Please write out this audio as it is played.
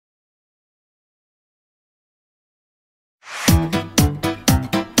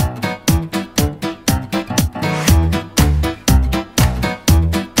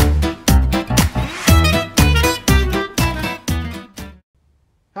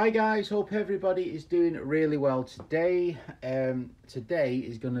Hi guys, hope everybody is doing really well today. Today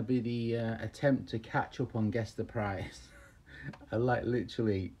is going to be the attempt to catch up on Guess the Price. I like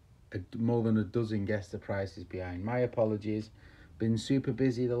literally more than a dozen Guess the Prices behind. My apologies, been super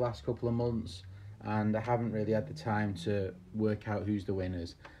busy the last couple of months and I haven't really had the time to work out who's the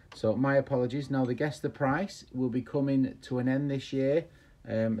winners. So my apologies. Now the Guess the Price will be coming to an end this year.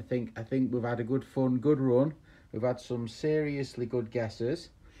 I think we've had a good run. We've had some seriously good guesses.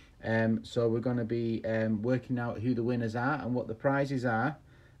 So we're going to be working out who the winners are and what the prizes are.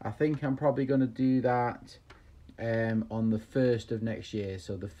 I think I'm probably going to do that on the 1st of next year.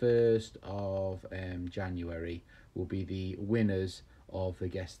 So the 1st of January will be the winners of the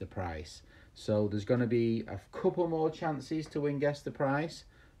Guess the Price. So there's going to be a couple more chances to win Guess the Price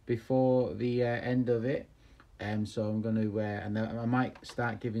before the end of it. So I'm going to, and then I might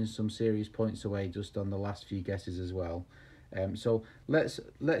start giving some serious points away just on the last few guesses as well. So let's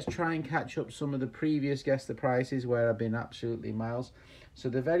try and catch up some of the previous Guess the Prices where I've been absolutely miles. So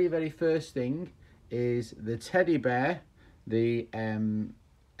the very first thing is the teddy bear, the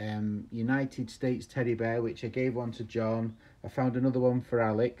United States teddy bear, which I gave one to John. I found another one for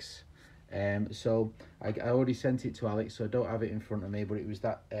Alex. So I already sent it to Alex, so I don't have it in front of me, but it was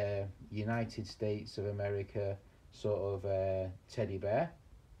that United States of America sort of teddy bear.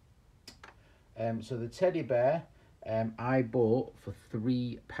 So the teddy bear I bought for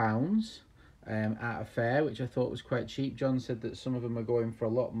 £3 at a fair, which I thought was quite cheap. John said that some of them are going for a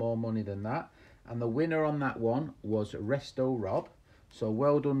lot more money than that. And the winner on that one was Resto Rob. So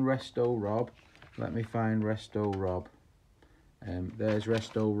well done, Resto Rob. Let me find Resto Rob. There's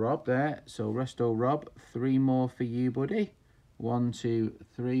Resto Rob there. So Resto Rob, 3 more for you, buddy. 1, 2,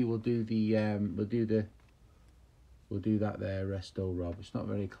 3. We'll do that there, Resto Rob. It's not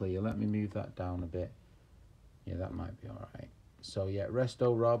very clear. Let me move that down a bit. Yeah, that might be all right. So yeah,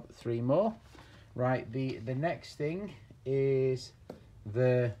 Resto Rob, 3 more. Right, the next thing is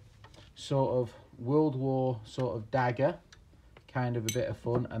the sort of World War sort of dagger, kind of a bit of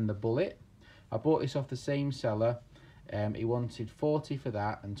fun, and the bullet. I bought this off the same seller. He wanted 40 for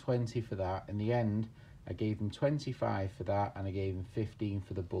that and 20 for that. In the end, I gave him 25 for that and I gave him 15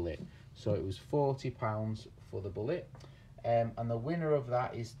 for the bullet. So it was £40 for the bullet. And the winner of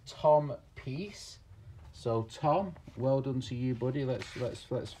that is Tom Peace. So Tom, well done to you, buddy.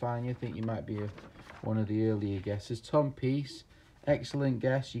 Let's find you. I think you might be one of the earlier guesses. Tom Peace, excellent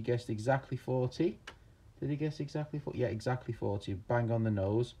guess. You guessed exactly 40. Did he guess exactly 40? Yeah, exactly 40. Bang on the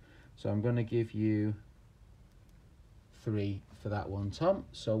nose. So I'm going to give you 3 for that one, Tom.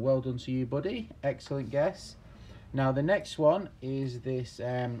 So well done to you, buddy. Excellent guess. Now the next one is this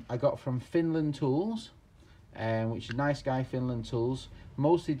I got from Finland Tools, which is Nice Guy Finland Tools.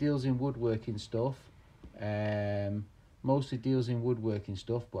 Mostly deals in woodworking stuff. But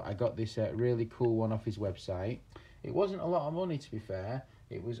I got this really cool one off his website. It wasn't a lot of money, to be fair.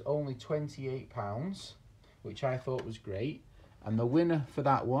 It was only £28, which I thought was great. And the winner for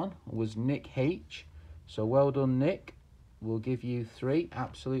that one was Nick H. So well done, Nick. We'll give you 3.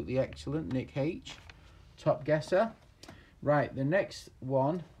 Absolutely excellent, Nick H. Top guesser. Right, the next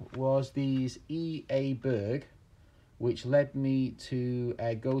one was these E.A. Berg, which led me to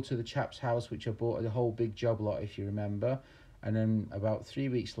go to the chap's house, which I bought a whole big job lot, if you remember. And then about 3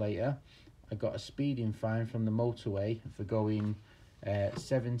 weeks later, I got a speeding fine from the motorway for going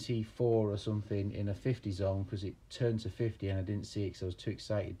 74 or something in a 50 zone, because it turned to 50 and I didn't see it because I was too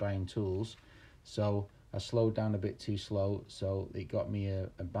excited buying tools. So I slowed down a bit too slow, so it got me a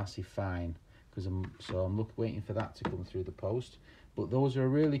massive fine. I'm waiting for that to come through the post. But those are a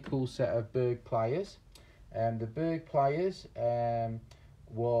really cool set of Berg pliers. The Berg pliers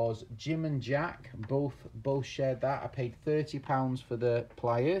was Jim and Jack, both shared that. I paid £30 for the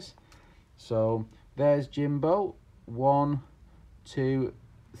pliers. So there's Jimbo, 1, 2,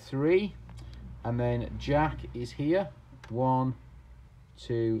 3, and then Jack is here, 1,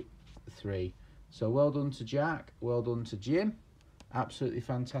 2, 3. So well done to Jack, well done to Jim. Absolutely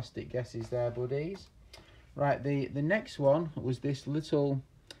fantastic guesses there, buddies. Right, the next one was this little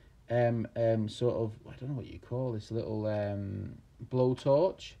sort of, I don't know what you call this, little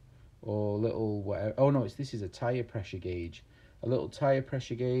blowtorch or little whatever. Oh no, this is a tire pressure gauge. A little tire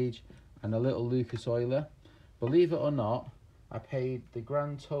pressure gauge and a little Lucas oiler. Believe it or not, I paid the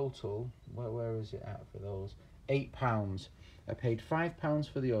grand total, where is it at for those? £8. I paid £5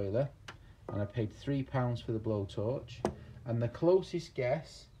 for the oiler and I paid £3 for the blowtorch. And the closest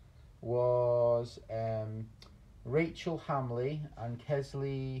guess was Rachel Hamley and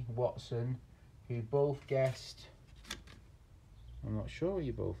Kesley Watson, who both guessed, I'm not sure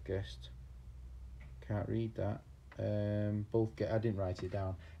you both guessed, can't read that, Both get. I didn't write it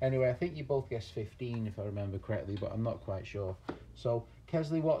down. Anyway, I think you both guessed 15 if I remember correctly, but I'm not quite sure. So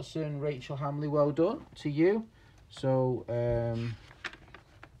Kesley Watson, Rachel Hamley, well done to you. So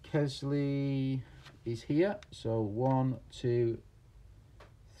Kesley is here. So 1, 2,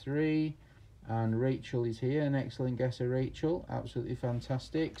 3. And Rachel is here. An excellent guesser, Rachel. Absolutely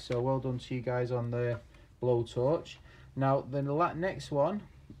fantastic. So well done to you guys on the blowtorch. Now the next one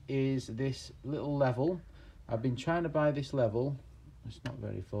is this little level. I've been trying to buy this level. It's not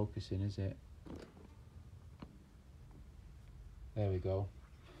very focusing, is it? There we go.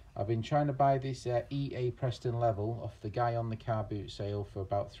 I've been trying to buy this EA Preston level off the guy on the car boot sale for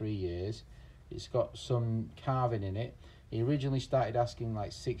about 3 years. It's got some carving in it. He originally started asking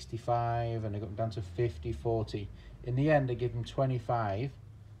like 65 and I got down to 50, 40. In the end, I gave him 25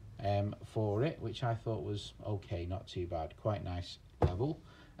 for it, which I thought was okay, not too bad. Quite nice level.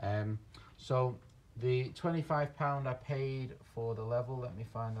 So the £25 I paid for the level. Let me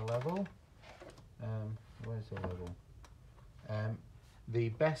find the level. Where's the level? The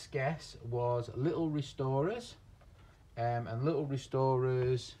best guess was Little Restorers. And Little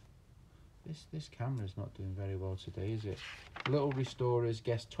Restorers... This camera's not doing very well today, is it? Little Restorers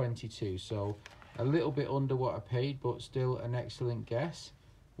guessed 22, so a little bit under what I paid, but still an excellent guess.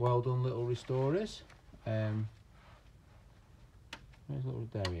 Well done, Little Restorers. Where's Little?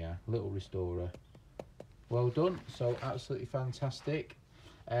 There we are, Little Restorer. Well done, so absolutely fantastic.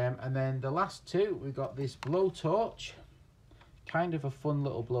 And then the last two, we've got this blowtorch. Kind of a fun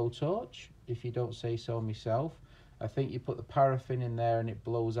little blowtorch, if you don't say so myself. I think you put the paraffin in there and it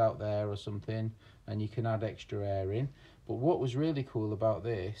blows out there or something, and you can add extra air in. But what was really cool about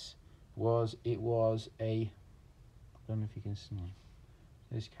this was it was I don't know if you can see,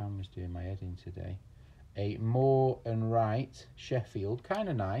 this camera's doing my head in today, a Moore and Wright Sheffield, kind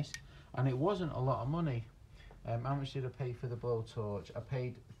of nice, and it wasn't a lot of money. How much did I pay for the blowtorch? I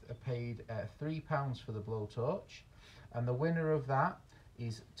paid £3 for the blowtorch, and the winner of that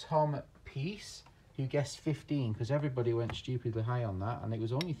is Tom Peace, who guessed 15, because everybody went stupidly high on that, and it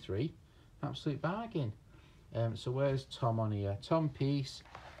was only 3. Absolute bargain. So where's Tom on here? Tom Peace,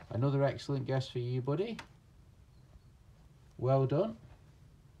 another excellent guess for you, buddy. Well done.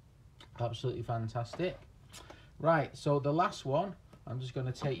 Absolutely fantastic. Right, so the last one, I'm just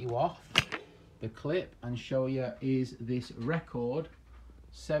going to take you off the clip and show you, is this Record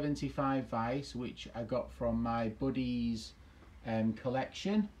 75 Vice, which I got from my buddy's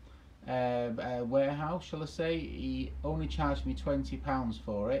collection. Warehouse, shall I say. He only charged me £20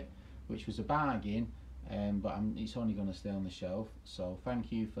 for it, which was a bargain, but it's only going to stay on the shelf, so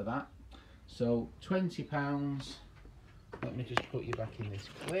thank you for that. So £20. Let me just put you back in this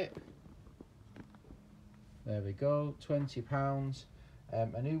clip. There we go, £20.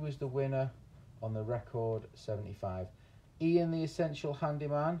 And who was the winner on the Record 75? Ian the Essential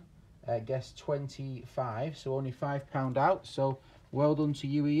Handyman guessed 25, so only £5 out. So well done to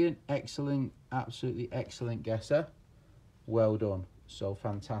you, Ian. Excellent, absolutely excellent guesser. Well done. So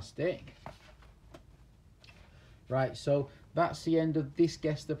fantastic. Right, so that's the end of this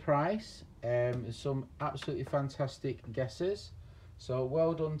Guess the Price. Some absolutely fantastic guesses. So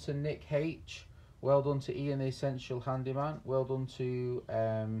well done to Nick H. Well done to Ian the Essential Handyman. Well done to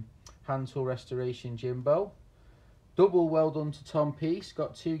Hand Tool Restoration Jimbo. Double well done to Tom Peace.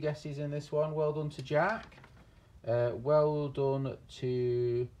 Got 2 guesses in this one. Well done to Jack. Well done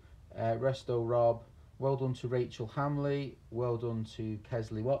to Resto Rob. Well done to Rachel Hamley. Well done to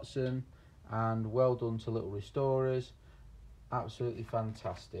Kesley Watson. And well done to Little Restorers. Absolutely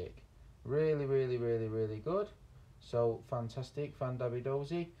fantastic. Really, really, really, really good. So fantastic,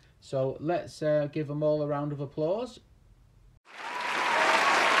 Fandabidozi. So let's give them all a round of applause.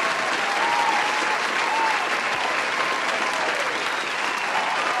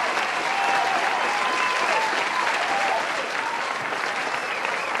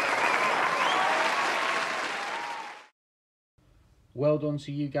 Well done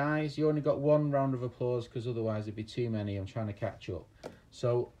to you guys. You only got 1 round of applause because otherwise it'd be too many. I'm trying to catch up.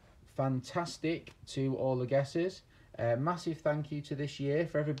 So fantastic to all the guessers. Massive thank you to this year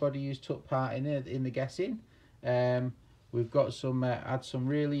for everybody who's took part in it, in the guessing. We've got some had some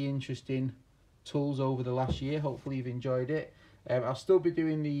really interesting tools over the last year. Hopefully you've enjoyed it. I'll still be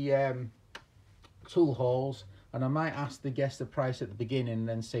doing the tool hauls, and I might ask the guess the price at the beginning and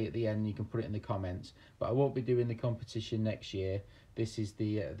then say at the end. You can put it in the comments, but I won't be doing the competition next year. This is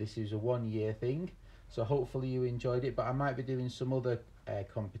the this is a 1-year thing, so hopefully you enjoyed it. But I might be doing some other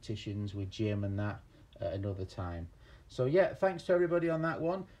competitions with Jim and that at another time. So yeah, thanks to everybody on that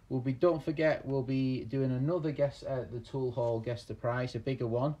one. Don't forget, we'll be doing another guess at the tool haul, guess the price, a bigger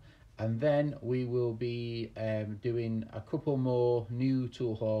one, And then we will be doing a couple more new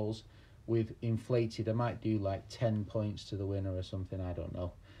tool hauls with inflated. I might do like 10 points to the winner or something, I don't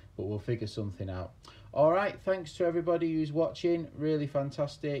know, but we'll figure something out. All right, thanks to everybody who's watching, really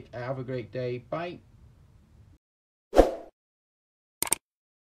fantastic. Have a great day. Bye.